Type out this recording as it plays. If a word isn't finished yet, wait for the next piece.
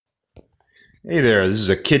Hey there, this is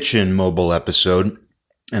a kitchen mobile episode,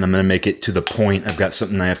 and I'm going to make it to the point. I've got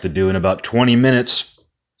something I have to do in about 20 minutes,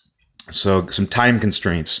 so some time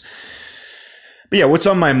constraints. But yeah, what's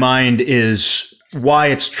on my mind is why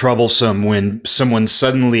it's troublesome when someone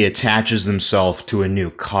suddenly attaches themselves to a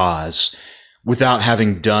new cause without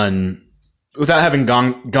having gone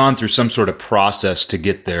through some sort of process to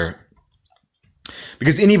get there.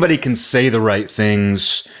 Because anybody can say the right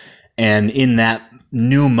things, and in that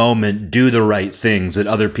new moment do the right things that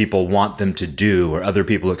other people want them to do or other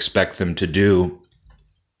people expect them to do,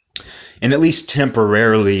 and at least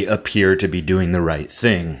temporarily appear to be doing the right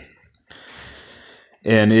thing.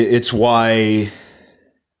 And it's why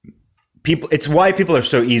people are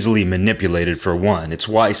so easily manipulated, for one. It's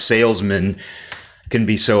why salesmen can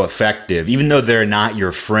be so effective. Even though they're not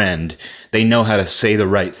your friend, they know how to say the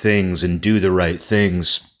right things and do the right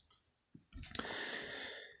things.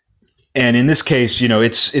 And in this case,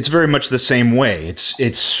 it's very much the same way.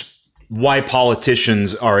 It's why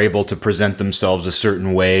politicians are able to present themselves a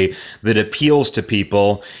certain way that appeals to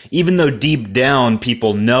people, even though deep down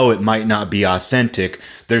people know it might not be authentic.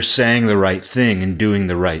 They're saying the right thing and doing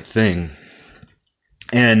the right thing.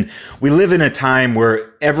 And we live in a time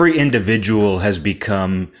where every individual has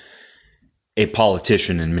become a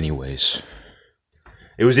politician in many ways.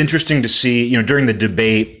 It was interesting to see, during the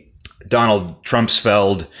debate, Donald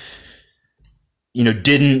Trumpsfeld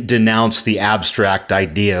didn't denounce the abstract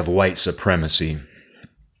idea of white supremacy.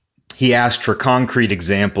 He asked for concrete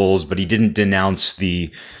examples, but he didn't denounce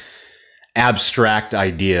the abstract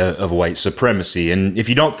idea of white supremacy. And if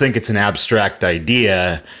you don't think it's an abstract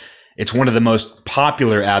idea, it's one of the most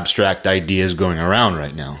popular abstract ideas going around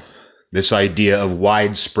right now. This idea of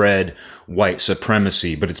widespread white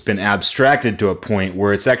supremacy, but it's been abstracted to a point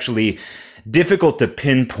where it's actually difficult to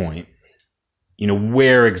pinpoint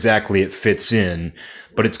where exactly it fits in,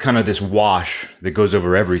 but it's kind of this wash that goes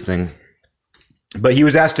over everything. But he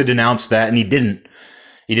was asked to denounce that, and he didn't.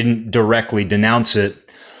 He didn't directly denounce it.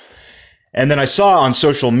 And then I saw on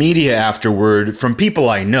social media afterward from people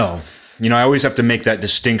I know, I always have to make that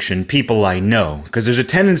distinction, people I know, because there's a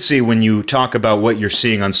tendency when you talk about what you're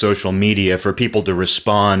seeing on social media for people to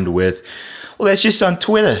respond with, well, that's just on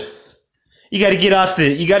Twitter. You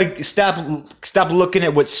got to stop looking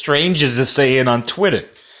at what strangers are saying on Twitter.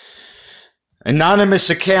 Anonymous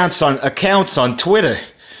accounts on Twitter.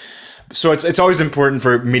 So it's always important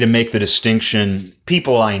for me to make the distinction.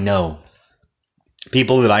 People I know.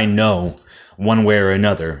 People that I know one way or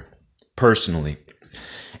another, personally.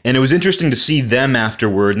 And it was interesting to see them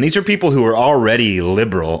afterward. And these are people who are already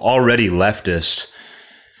liberal, already leftist,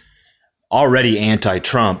 already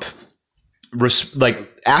anti-Trump.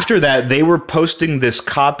 After that, they were posting this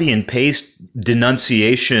copy and paste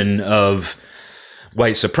denunciation of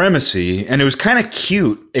white supremacy, and it was kind of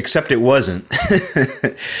cute, except it wasn't.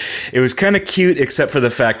 It was kind of cute, except for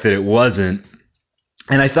the fact that it wasn't.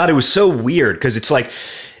 And I thought it was so weird because it's like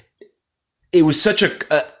it was such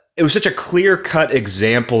a clear-cut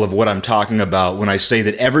example of what I'm talking about when I say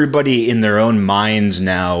that everybody in their own minds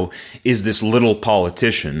now is this little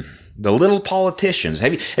politician. The Little Politicians.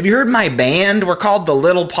 Have you heard my band? We're called the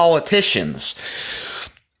Little Politicians.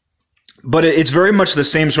 But it's very much the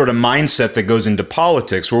same sort of mindset that goes into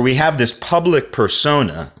politics, where we have this public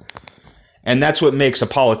persona, and that's what makes a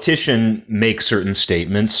politician make certain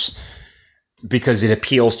statements, because it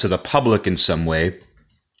appeals to the public in some way.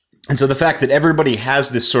 And so the fact that everybody has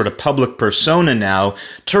this sort of public persona now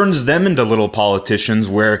turns them into little politicians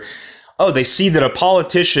where, they see that a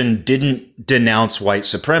politician didn't denounce white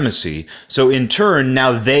supremacy. So in turn,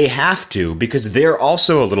 now they have to, because they're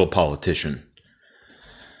also a little politician.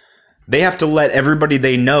 They have to let everybody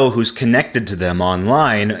they know who's connected to them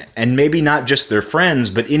online, and maybe not just their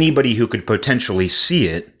friends, but anybody who could potentially see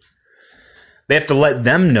it. They have to let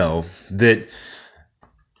them know that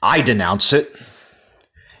I denounce it.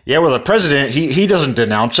 Yeah, well, the president, he doesn't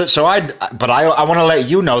denounce it, but I want to let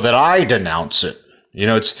you know that I denounce it.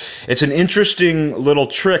 It's an interesting little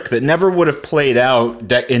trick that never would have played out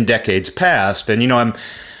in decades past. And,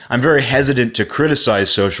 I'm very hesitant to criticize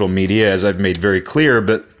social media, as I've made very clear,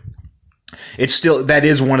 but that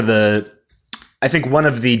is one of the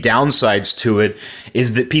downsides to it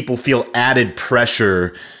is that people feel added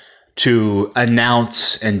pressure to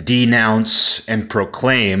announce and denounce and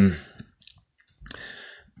proclaim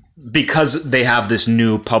because they have this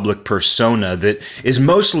new public persona that is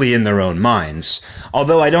mostly in their own minds,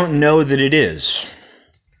 although I don't know that it is.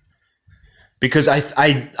 Because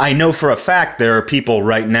I know for a fact there are people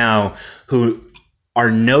right now who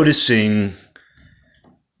are noticing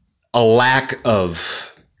a lack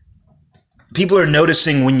of People are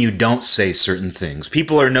noticing when you don't say certain things.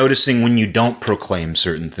 People are noticing when you don't proclaim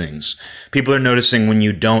certain things. People are noticing when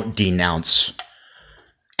you don't denounce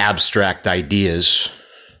abstract ideas.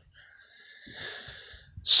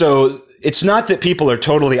 So it's not that people are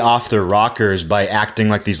totally off their rockers by acting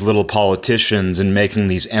like these little politicians and making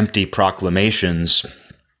these empty proclamations.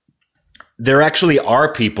 There actually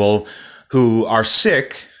are people who are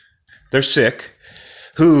sick, they're sick,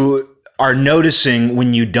 who are noticing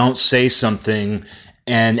when you don't say something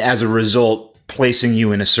and as a result placing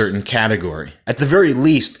you in a certain category. At the very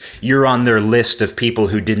least, you're on their list of people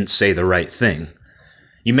who didn't say the right thing.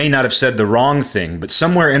 You may not have said the wrong thing, but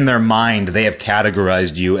somewhere in their mind they have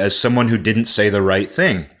categorized you as someone who didn't say the right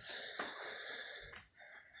thing.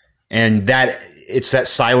 And it's that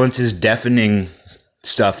silence is deafening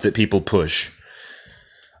stuff that people push.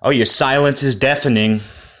 Oh, your silence is deafening.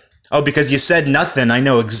 Oh, because you said nothing, I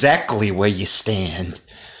know exactly where you stand.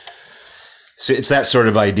 So it's that sort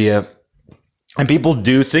of idea. And people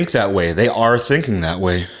do think that way. They are thinking that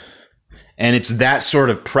way. And it's that sort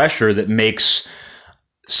of pressure that makes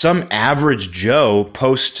some average Joe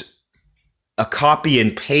post a copy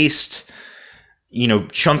and paste,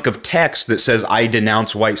 chunk of text that says, I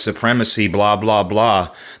denounce white supremacy, blah, blah,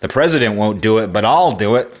 blah. The president won't do it, but I'll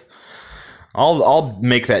do it. I'll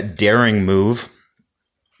make that daring move.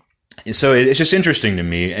 So it's just interesting to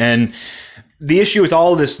me. And the issue with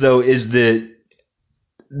all of this, though, is that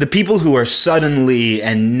the people who are suddenly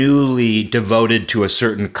and newly devoted to a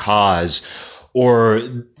certain cause, or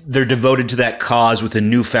they're devoted to that cause with a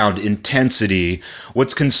newfound intensity,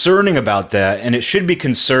 what's concerning about that, and it should be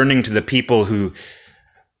concerning to the people who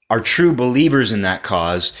are true believers in that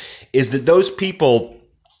cause, is that those people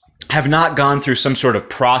have not gone through some sort of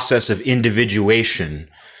process of individuation.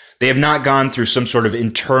 They have not gone through some sort of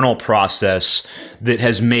internal process that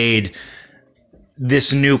has made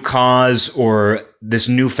this new cause or this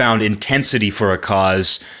newfound intensity for a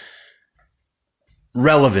cause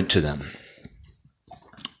relevant to them.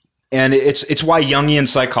 And it's why Jungian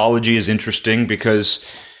psychology is interesting, because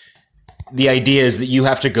the idea is that you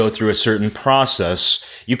have to go through a certain process.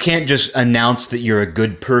 You can't just announce that you're a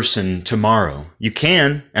good person tomorrow. You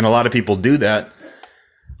can, and a lot of people do that.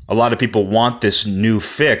 A lot of people want this new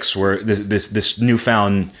fix, where this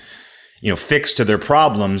newfound, fix to their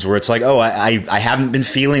problems, where it's like, oh, I haven't been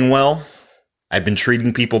feeling well. I've been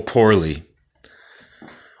treating people poorly.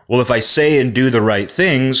 Well, if I say and do the right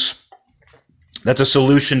things, that's a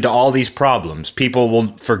solution to all these problems. People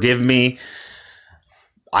will forgive me.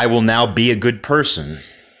 I will now be a good person.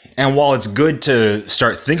 And while it's good to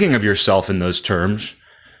start thinking of yourself in those terms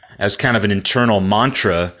as kind of an internal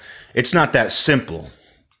mantra, it's not that simple.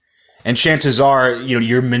 And chances are,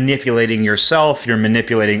 you're manipulating yourself, you're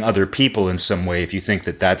manipulating other people in some way if you think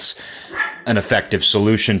that that's an effective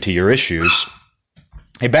solution to your issues.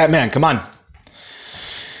 Hey, Batman, come on.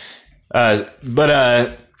 And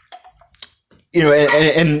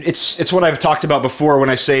it's what I've talked about before when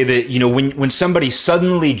I say that, when somebody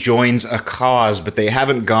suddenly joins a cause, but they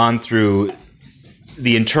haven't gone through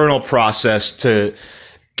the internal process to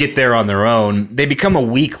get there on their own, they become a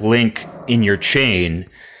weak link in your chain.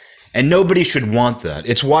 And nobody should want that.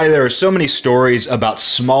 It's why there are so many stories about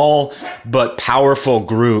small but powerful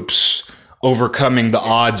groups overcoming the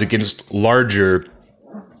odds against larger,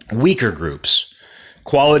 weaker groups.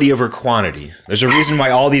 Quality over quantity. There's a reason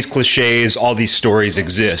why all these cliches, all these stories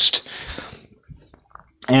exist.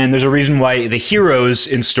 And there's a reason why the heroes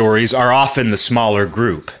in stories are often the smaller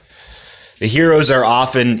group. The heroes are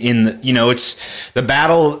often in, it's the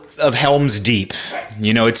Battle of Helm's Deep.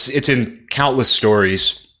 It's in countless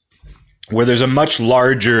stories where there's a much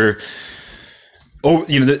larger,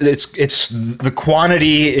 it's the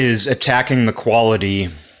quantity is attacking the quality,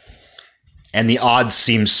 and the odds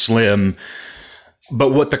seem slim.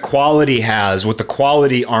 But what the quality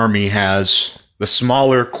army has, the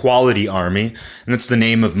smaller quality army, and that's the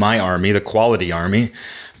name of my army, the quality army.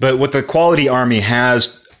 But what the quality army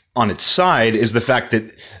has on its side is the fact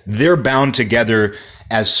that they're bound together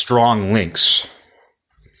as strong links.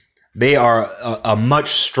 They are a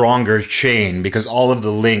much stronger chain because all of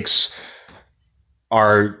the links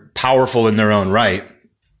are powerful in their own right,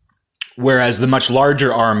 whereas the much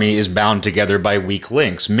larger army is bound together by weak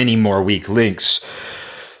links, many more weak links.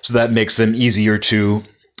 So that makes them easier to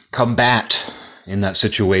combat in that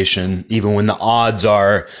situation, even when the odds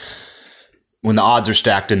are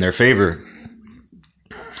stacked in their favor.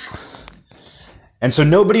 And so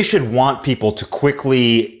nobody should want people to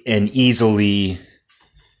quickly and easily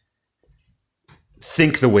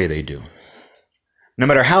think the way they do. No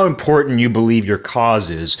matter how important you believe your cause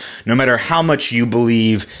is, no matter how much you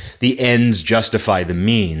believe the ends justify the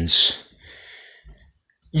means,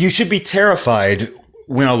 You should be terrified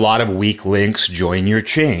when a lot of weak links join your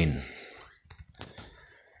chain.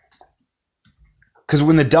 Because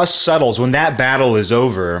when the dust settles, when that battle is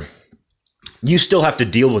over, you still have to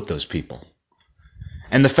deal with those people.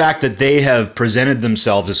 And the fact that they have presented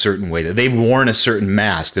themselves a certain way, that they've worn a certain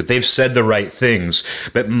mask, that they've said the right things,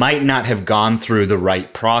 but might not have gone through the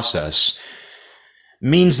right process,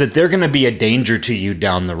 means that they're going to be a danger to you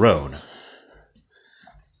down the road.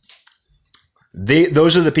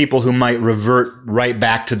 Those are the people who might revert right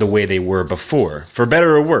back to the way they were before, for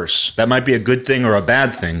better or worse. That might be a good thing or a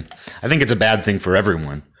bad thing. I think it's a bad thing for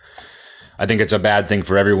everyone. I think it's a bad thing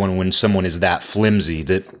for everyone when someone is that flimsy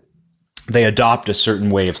that they adopt a certain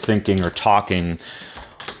way of thinking or talking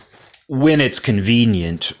when it's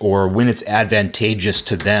convenient or when it's advantageous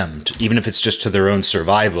to them, even if it's just to their own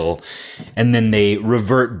survival, and then they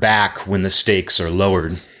revert back when the stakes are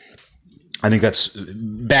lowered. I think that's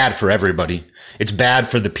bad for everybody. It's bad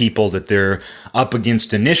for the people that they're up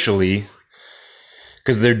against initially,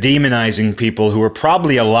 because they're demonizing people who are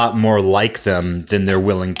probably a lot more like them than they're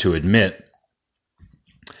willing to admit.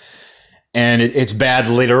 And it's bad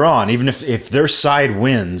later on. Even if their side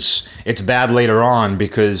wins, it's bad later on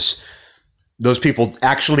because those people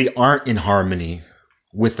actually aren't in harmony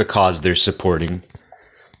with the cause they're supporting.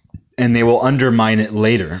 And they will undermine it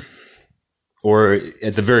later. Or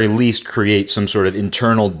at the very least create some sort of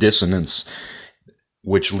internal dissonance,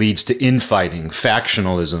 which leads to infighting,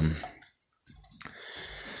 factionalism.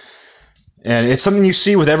 And it's something you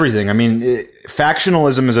see with everything. I mean,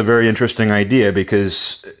 factionalism is a very interesting idea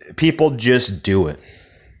because people just do it.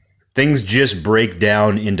 Things just break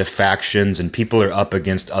down into factions and people are up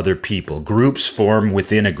against other people. Groups form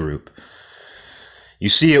within a group. You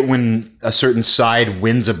see it when a certain side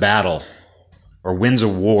wins a battle or wins a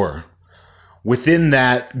war. Within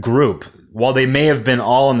that group, while they may have been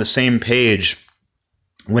all on the same page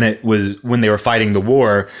when they were fighting the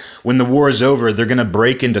war, when the war is over, they're going to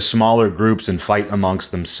break into smaller groups and fight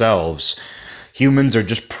amongst themselves. Humans are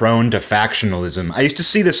just prone to factionalism. I used to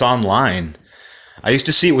see this online. I used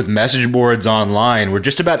to see it with message boards online, where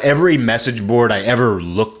just about every message board I ever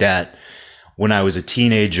looked at when I was a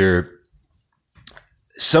teenager,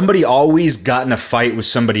 somebody always got in a fight with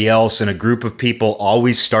somebody else, and a group of people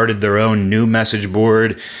always started their own new message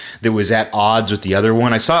board that was at odds with the other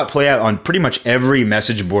one. I saw it play out on pretty much every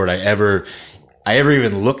message board I ever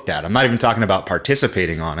even looked at. I'm not even talking about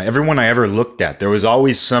participating on it. Every one I ever looked at, there was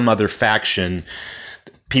always some other faction.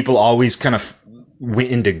 People always kind of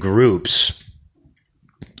went into groups.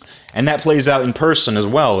 And that plays out in person as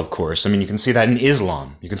well, of course. I mean, you can see that in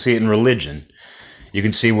Islam. You can see it in religion. You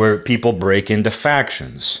can see where people break into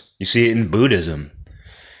factions. You see it in Buddhism.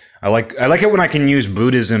 I like it when I can use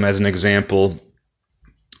Buddhism as an example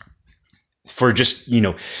for just,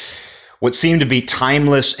 what seem to be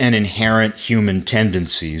timeless and inherent human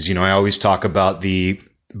tendencies. I always talk about the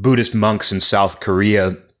Buddhist monks in South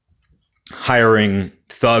Korea hiring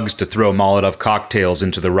thugs to throw Molotov cocktails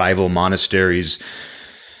into the rival monastery's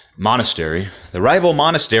monastery. The rival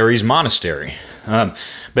monastery's monastery. But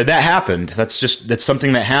that happened. That's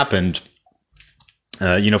something that happened,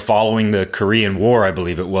 following the Korean War, I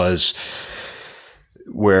believe it was,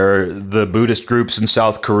 where the Buddhist groups in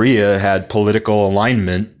South Korea had political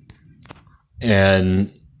alignment,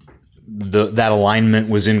 and that alignment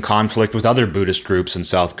was in conflict with other Buddhist groups in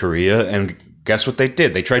South Korea. And guess what they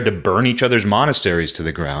did? They tried to burn each other's monasteries to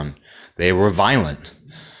the ground. They were violent,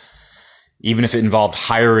 even if it involved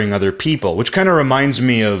hiring other people, which kind of reminds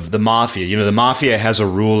me of the mafia. The mafia has a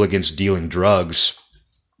rule against dealing drugs,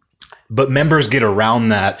 but members get around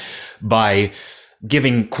that by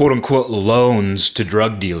giving quote-unquote loans to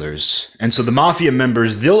drug dealers. And so the mafia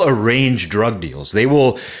members, they'll arrange drug deals. They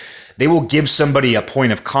will give somebody a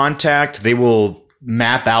point of contact. They will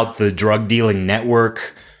map out the drug dealing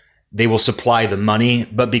network. They will supply the money.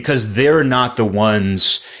 But because they're not the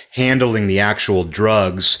ones handling the actual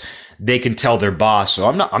drugs, they can tell their boss, "So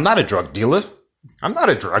I'm not a drug dealer. I'm not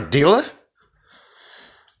a drug dealer.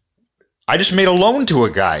 I just made a loan to a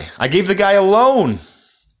guy. I gave the guy a loan,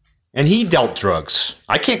 and he dealt drugs.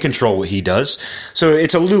 I can't control what he does." So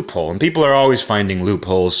it's a loophole, and people are always finding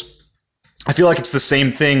loopholes. I feel like it's the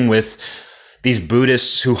same thing with these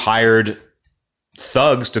Buddhists who hired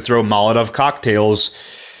thugs to throw Molotov cocktails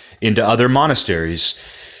into other monasteries.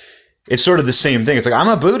 It's sort of the same thing. It's like, I'm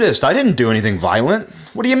a Buddhist. I didn't do anything violent.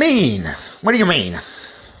 What do you mean? What do you mean?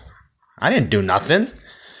 I didn't do nothing.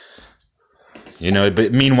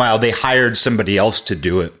 But meanwhile, they hired somebody else to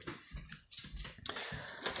do it.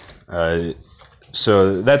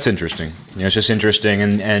 So that's interesting. It's just interesting.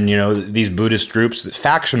 And these Buddhist groups,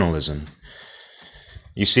 factionalism.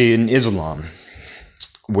 You see it in Islam.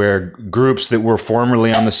 where groups that were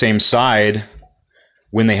formerly on the same side,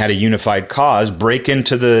 when they had a unified cause, break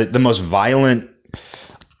into the most violent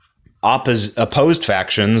opposed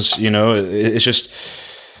factions. It's just,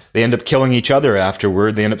 they end up killing each other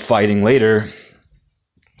afterward. They end up fighting later.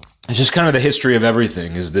 It's just kind of the history of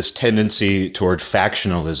everything, is this tendency toward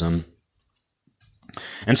factionalism.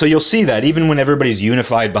 And so you'll see that even when everybody's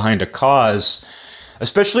unified behind a cause,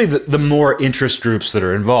 especially the more interest groups that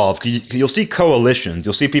are involved, you'll see coalitions.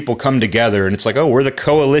 You'll see people come together and it's like, oh, we're the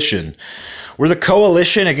coalition. We're the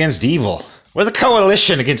coalition against evil. We're the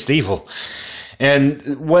coalition against evil.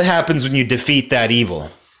 And what happens when you defeat that evil?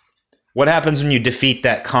 What happens when you defeat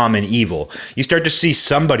that common evil? You start to see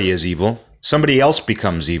somebody as evil. Somebody else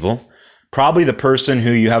becomes evil. Probably the person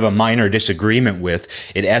who you have a minor disagreement with.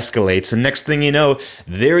 It escalates. And next thing you know,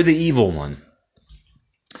 they're the evil one.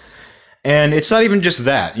 And it's not even just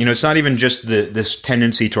that. It's not even just this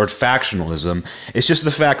tendency toward factionalism. It's just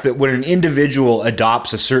the fact that when an individual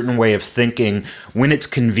adopts a certain way of thinking, when it's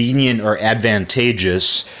convenient or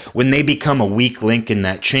advantageous, when they become a weak link in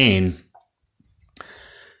that chain,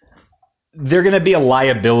 they're going to be a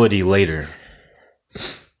liability later.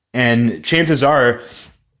 And chances are,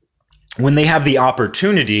 when they have the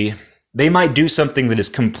opportunity, they might do something that is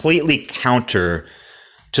completely counter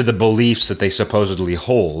to the beliefs that they supposedly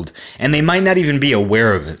hold. And they might not even be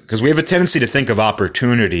aware of it. Because we have a tendency to think of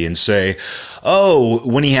opportunity and say, oh,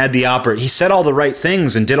 when he had he said all the right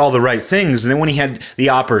things and did all the right things. And then when he had the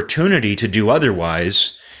opportunity to do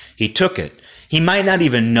otherwise, he took it. He might not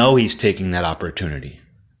even know he's taking that opportunity.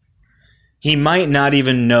 He might not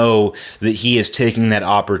even know that he is taking that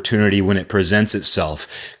opportunity when it presents itself,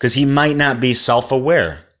 because he might not be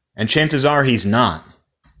self-aware. And chances are he's not.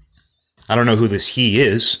 I don't know who this he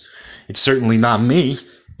is. It's certainly not me.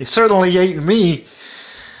 It certainly ain't me.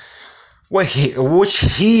 Which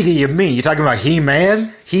he do you mean? You talking about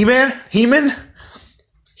He-Man? He-Man? He-Man?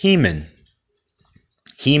 He-Man.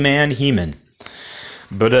 He-Man, He-Man.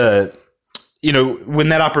 But, when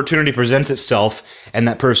that opportunity presents itself and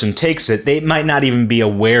that person takes it, they might not even be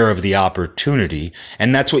aware of the opportunity.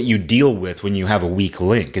 And that's what you deal with when you have a weak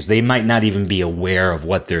link, is they might not even be aware of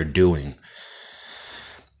what they're doing.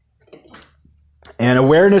 And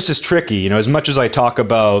awareness is tricky. As much as I talk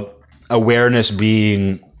about awareness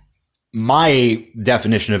being my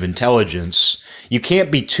definition of intelligence, you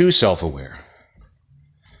can't be too self-aware.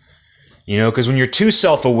 Because when you're too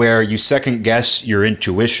self-aware, you second guess your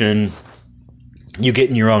intuition. You get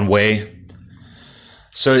in your own way.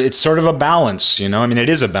 So it's sort of a balance, it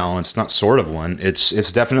is a balance, not sort of one.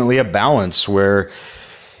 It's definitely a balance where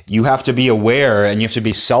you have to be aware and you have to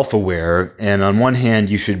be self-aware. And on one hand,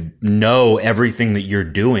 you should know everything that you're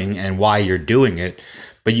doing and why you're doing it,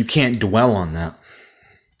 but you can't dwell on that.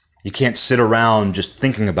 You can't sit around just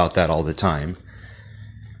thinking about that all the time,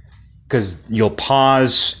 because you'll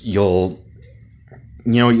pause, you'll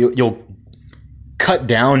cut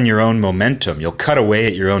down your own momentum. You'll cut away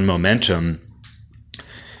at your own momentum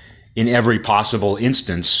in every possible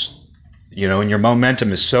instance, and your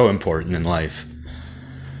momentum is so important in life,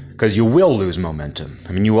 because you will lose momentum.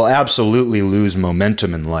 You will absolutely lose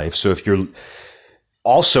momentum in life. So if you're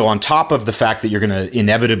also, on top of the fact that you're going to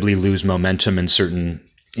inevitably lose momentum in certain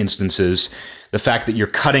instances, the fact that you're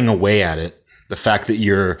cutting away at it, the fact that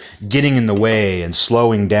you're getting in the way and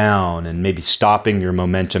slowing down and maybe stopping your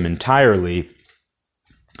momentum entirely,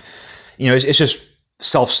 it's just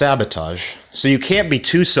self-sabotage. So you can't be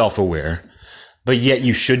too self-aware, but yet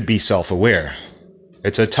you should be self-aware.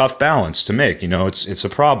 It's a tough balance to make, it's a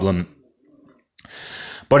problem.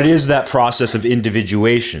 But it is that process of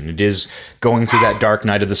individuation. It is going through that dark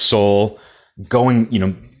night of the soul, getting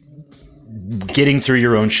through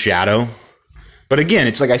your own shadow. But again,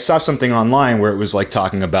 it's like I saw something online where it was like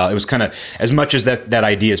talking about, it was kind of, as much as that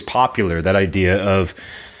idea is popular, that idea of,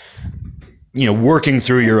 working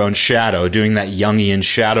through your own shadow, doing that Jungian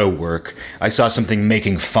shadow work, I saw something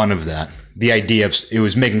making fun of that. It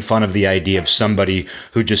was making fun of the idea of somebody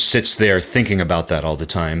who just sits there thinking about that all the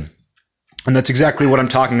time. And that's exactly what I'm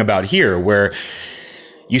talking about here, where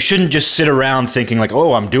you shouldn't just sit around thinking like,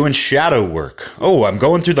 oh, I'm doing shadow work. Oh, I'm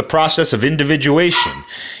going through the process of individuation.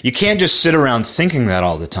 You can't just sit around thinking that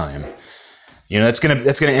all the time. That's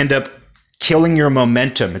gonna end up killing your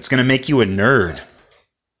momentum. It's gonna make you a nerd.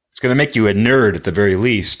 It's going to make you a nerd at the very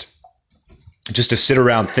least. Just to sit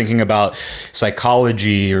around thinking about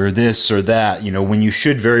psychology or this or that, when you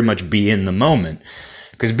should very much be in the moment.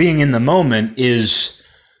 Because being in the moment is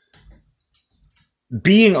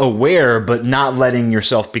being aware, but not letting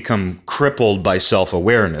yourself become crippled by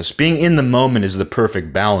self-awareness. Being in the moment is the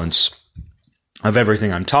perfect balance of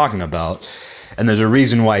everything I'm talking about. And there's a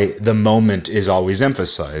reason why the moment is always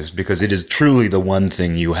emphasized, because it is truly the one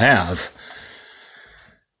thing you have.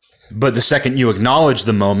 But the second you acknowledge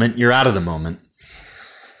the moment, you're out of the moment.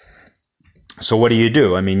 So what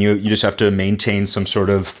do? I mean, you just have to maintain some sort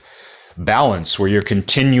of balance where you're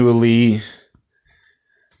continually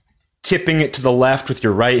tipping it to the left with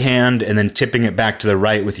your right hand and then tipping it back to the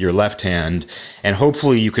right with your left hand. And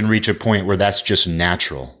hopefully you can reach a point where that's just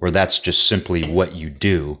natural, where that's just simply what you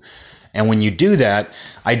do. And when you do that,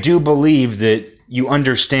 I do believe that you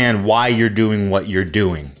understand why you're doing what you're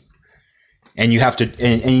doing. And you have to,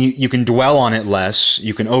 and you can dwell on it less,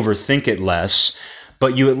 you can overthink it less,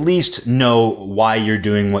 but you at least know why you're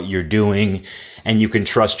doing what you're doing, and you can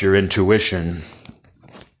trust your intuition.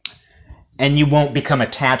 And you won't become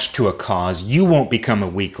attached to a cause. You won't become a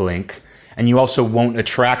weak link, and you also won't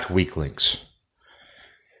attract weak links.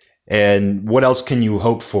 And what else can you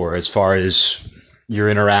hope for as far as your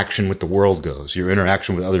interaction with the world goes, your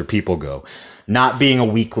interaction with other people go? Not being a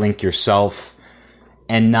weak link yourself,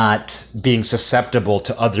 and not being susceptible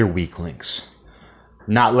to other weak links.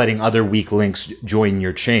 Not letting other weak links join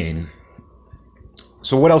your chain.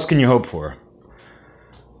 So what else can you hope for?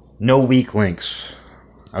 No weak links.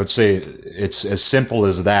 I would say it's as simple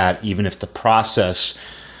as that, even if the process,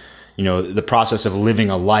 the process of living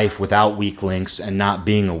a life without weak links and not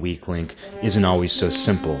being a weak link isn't always so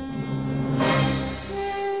simple.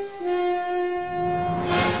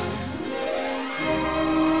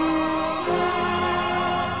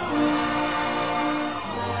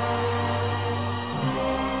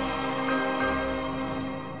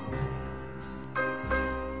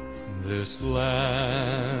 This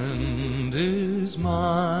land is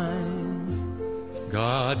mine.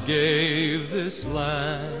 God gave this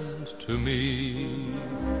land to me.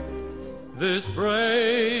 This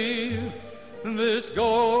brave, this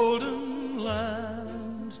golden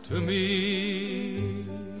land to me.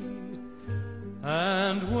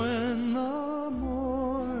 And when the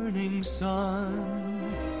morning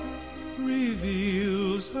sun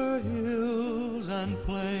reveals her hills and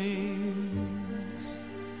plains,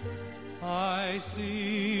 I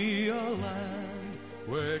see a land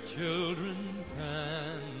where children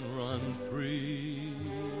can run free.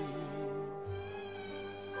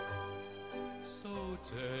 So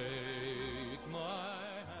take